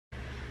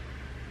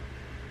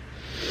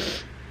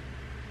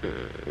Hi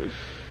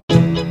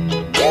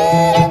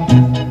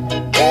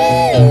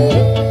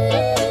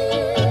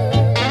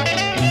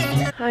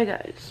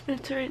guys,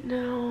 it's right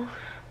now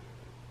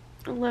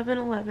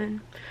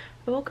 11:11.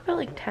 I woke up at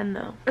like 10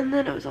 though, and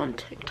then I was on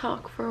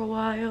TikTok for a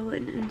while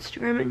and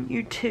Instagram and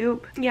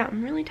YouTube. Yeah,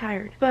 I'm really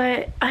tired,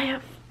 but I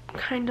have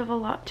kind of a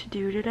lot to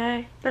do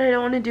today that I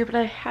don't want to do, but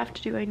I have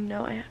to do. I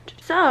know I have to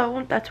do.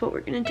 So that's what we're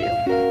gonna do.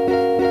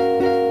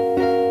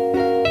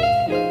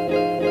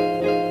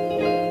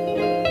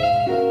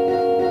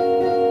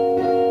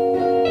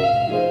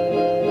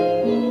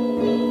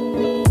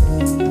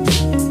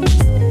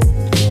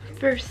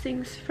 First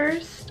things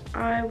first,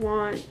 I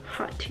want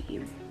hot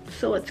tea.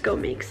 So let's go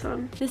make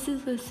some. This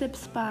is the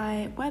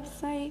SipsBy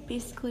website.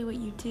 Basically what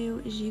you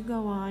do is you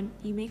go on,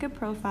 you make a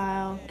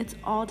profile. It's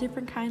all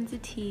different kinds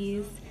of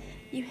teas.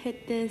 You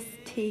hit this,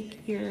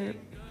 take your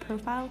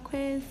profile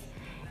quiz,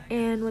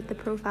 and what the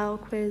profile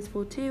quiz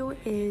will do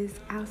is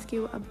ask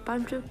you a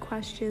bunch of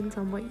questions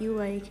on what you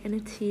like in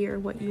a tea or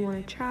what you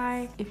want to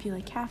try. If you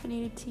like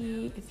caffeinated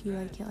tea, if you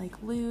like it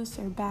like loose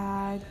or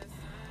bagged,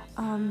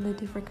 the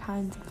different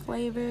kinds of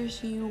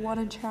flavors you want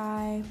to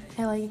try.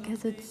 I like it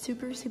because it's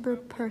super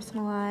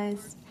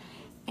personalized,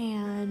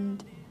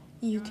 and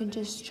you can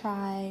just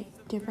try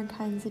different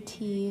kinds of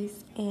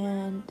teas,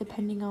 and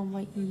depending on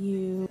what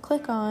you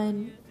click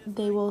on,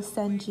 they will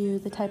send you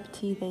the type of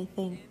tea they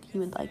think you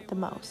would like the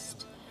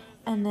most.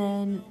 And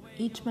then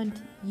each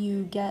month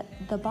you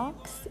get the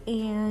box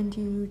and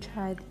you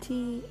try the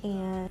tea,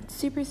 and it's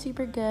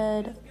super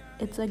good.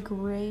 It's a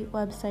great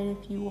website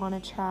if you want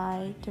to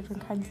try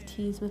different kinds of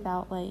teas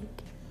without like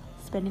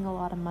spending a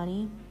lot of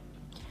money.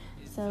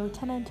 So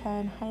 10 out of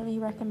 10, highly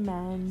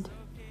recommend.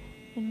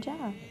 And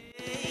yeah.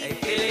 Hey,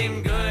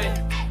 feeling good,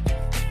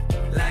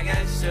 like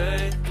I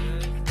should.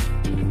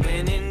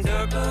 When in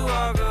dark, I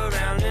walk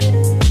around it.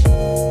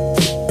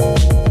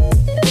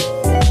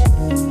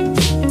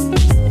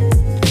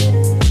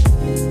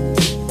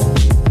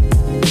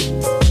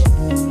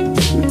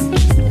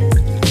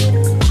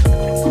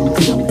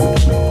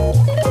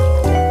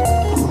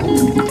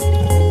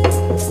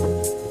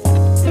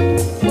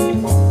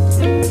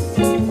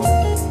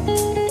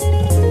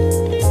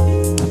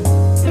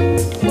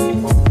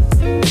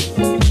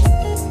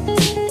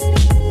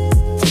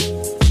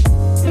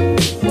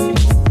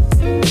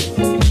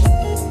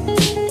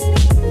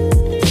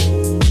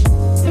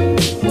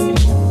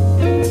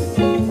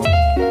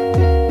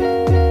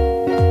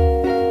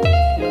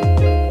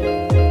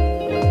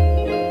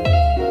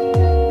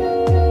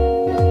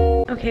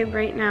 Okay,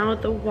 right now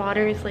the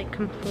water is like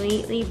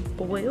completely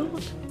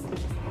boiled.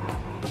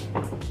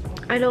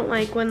 I don't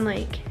like when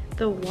like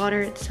the water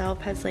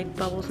itself has like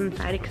bubbles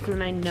inside it, because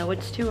then I know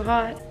it's too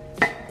hot.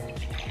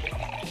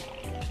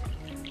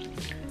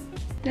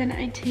 Then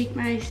I take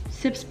my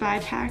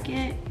SipsBy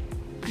packet.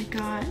 I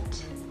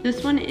got,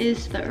 this one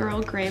is the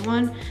Earl Grey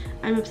one.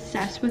 I'm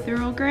obsessed with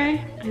Earl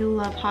Grey. I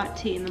love hot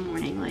tea in the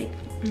morning, like.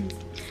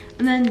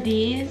 And then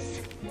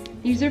these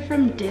are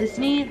from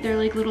Disney. They're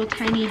like little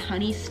tiny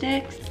honey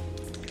sticks.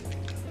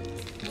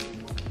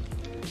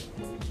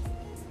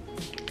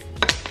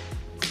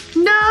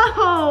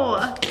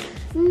 No!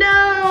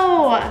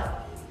 No!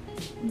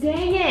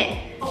 Dang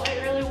it! Oh, I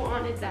really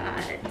wanted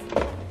that.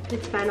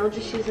 It's fine, I'll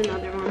just use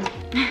another one.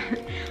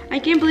 I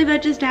can't believe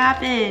that just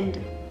happened.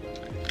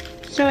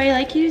 So I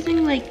like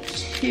using like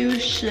 2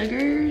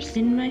 sugars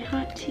in my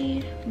hot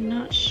tea. I'm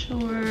not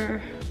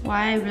sure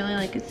why. I really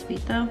like it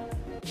sweet though.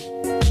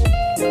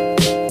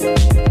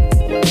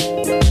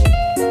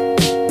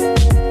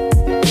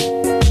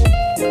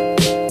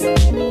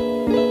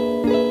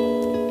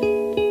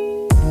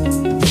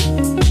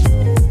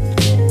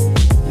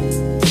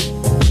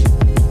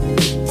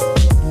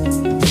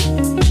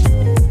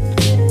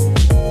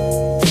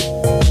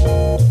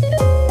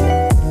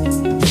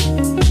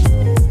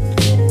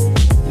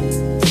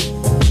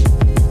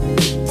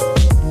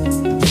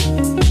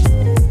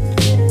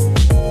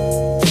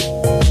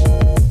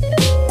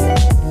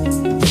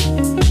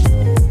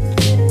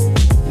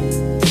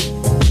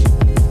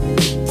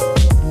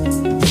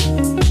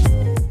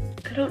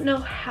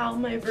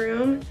 My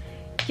room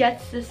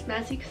gets this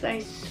messy because I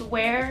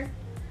swear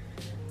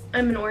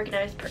I'm an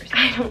organized person.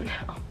 I don't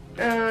know.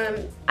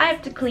 I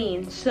have to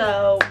clean,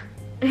 so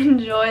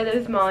enjoy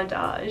this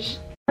montage.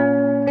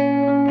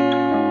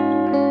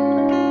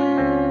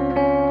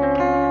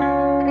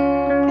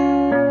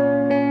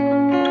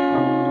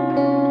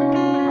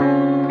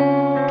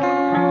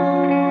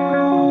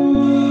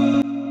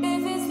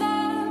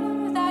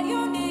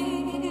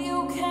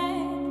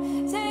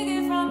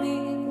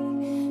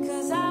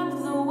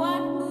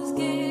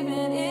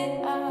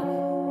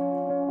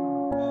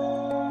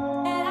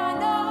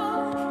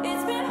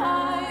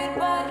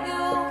 But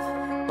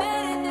you've been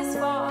it this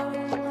far.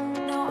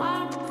 No,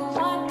 I'm the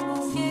one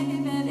who's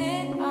giving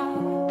it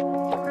up.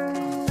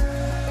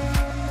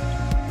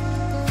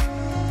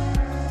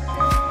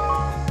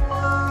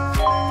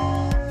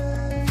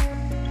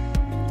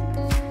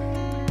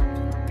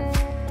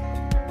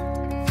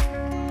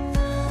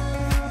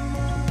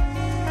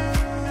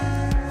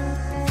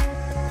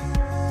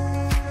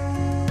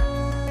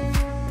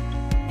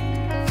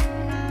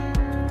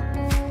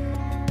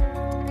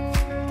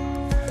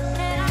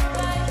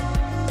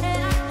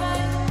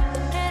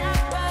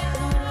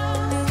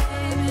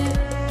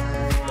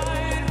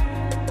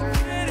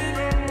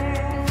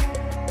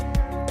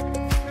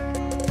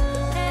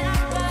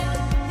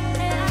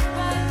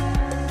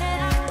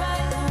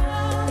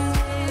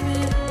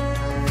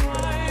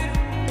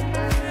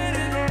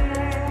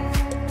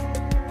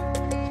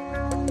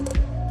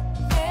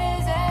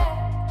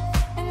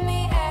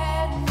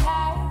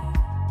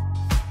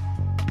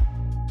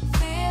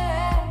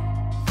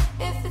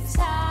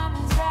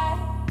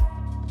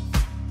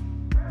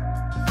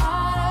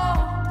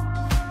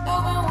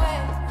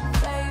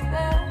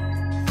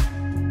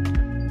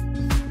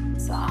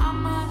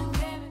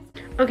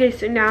 Okay,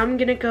 so now I'm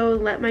gonna go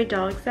let my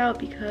dogs out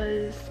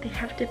because they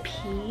have to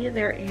pee.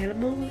 They're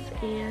animals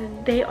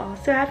and they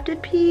also have to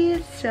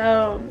pee.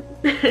 So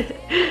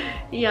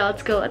yeah,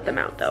 let's go let them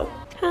out though.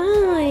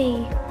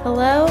 Hi.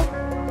 Hello?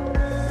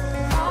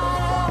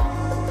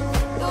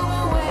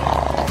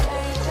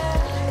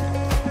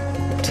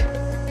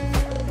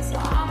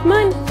 Come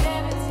on.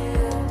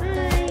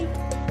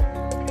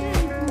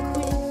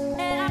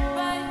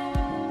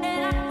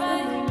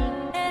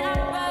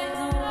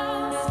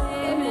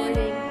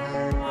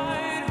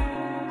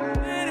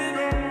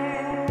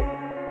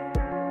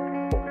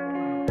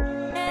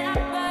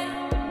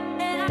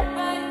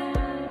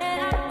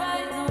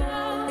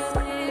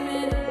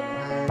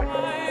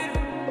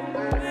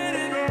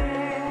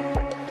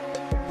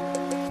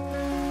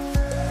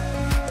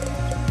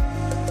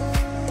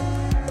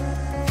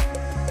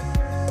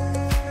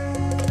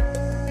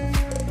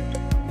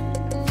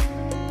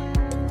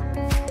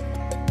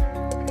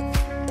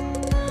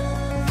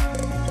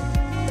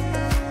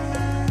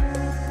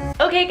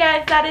 Okay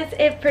guys, that is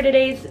it for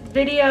today's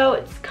video.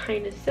 It's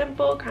kind of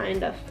simple,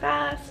 kind of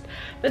fast,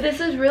 but this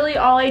is really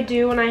all I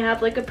do when I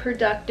have like a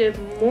productive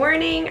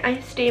morning. I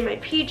stay in my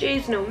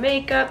PJs, no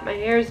makeup, my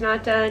hair is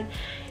not done,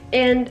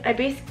 and I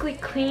basically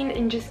clean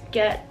and just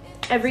get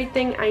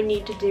everything I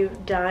need to do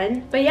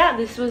done. But yeah,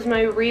 this was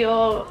my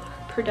real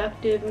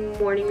productive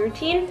morning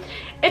routine.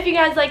 If you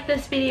guys like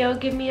this video,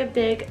 give me a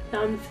big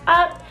thumbs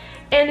up.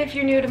 And if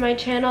you're new to my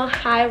channel,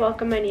 hi,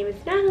 welcome, my name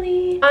is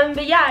Natalie.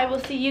 But yeah, I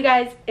will see you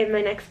guys in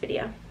my next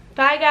video.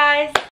 Bye guys!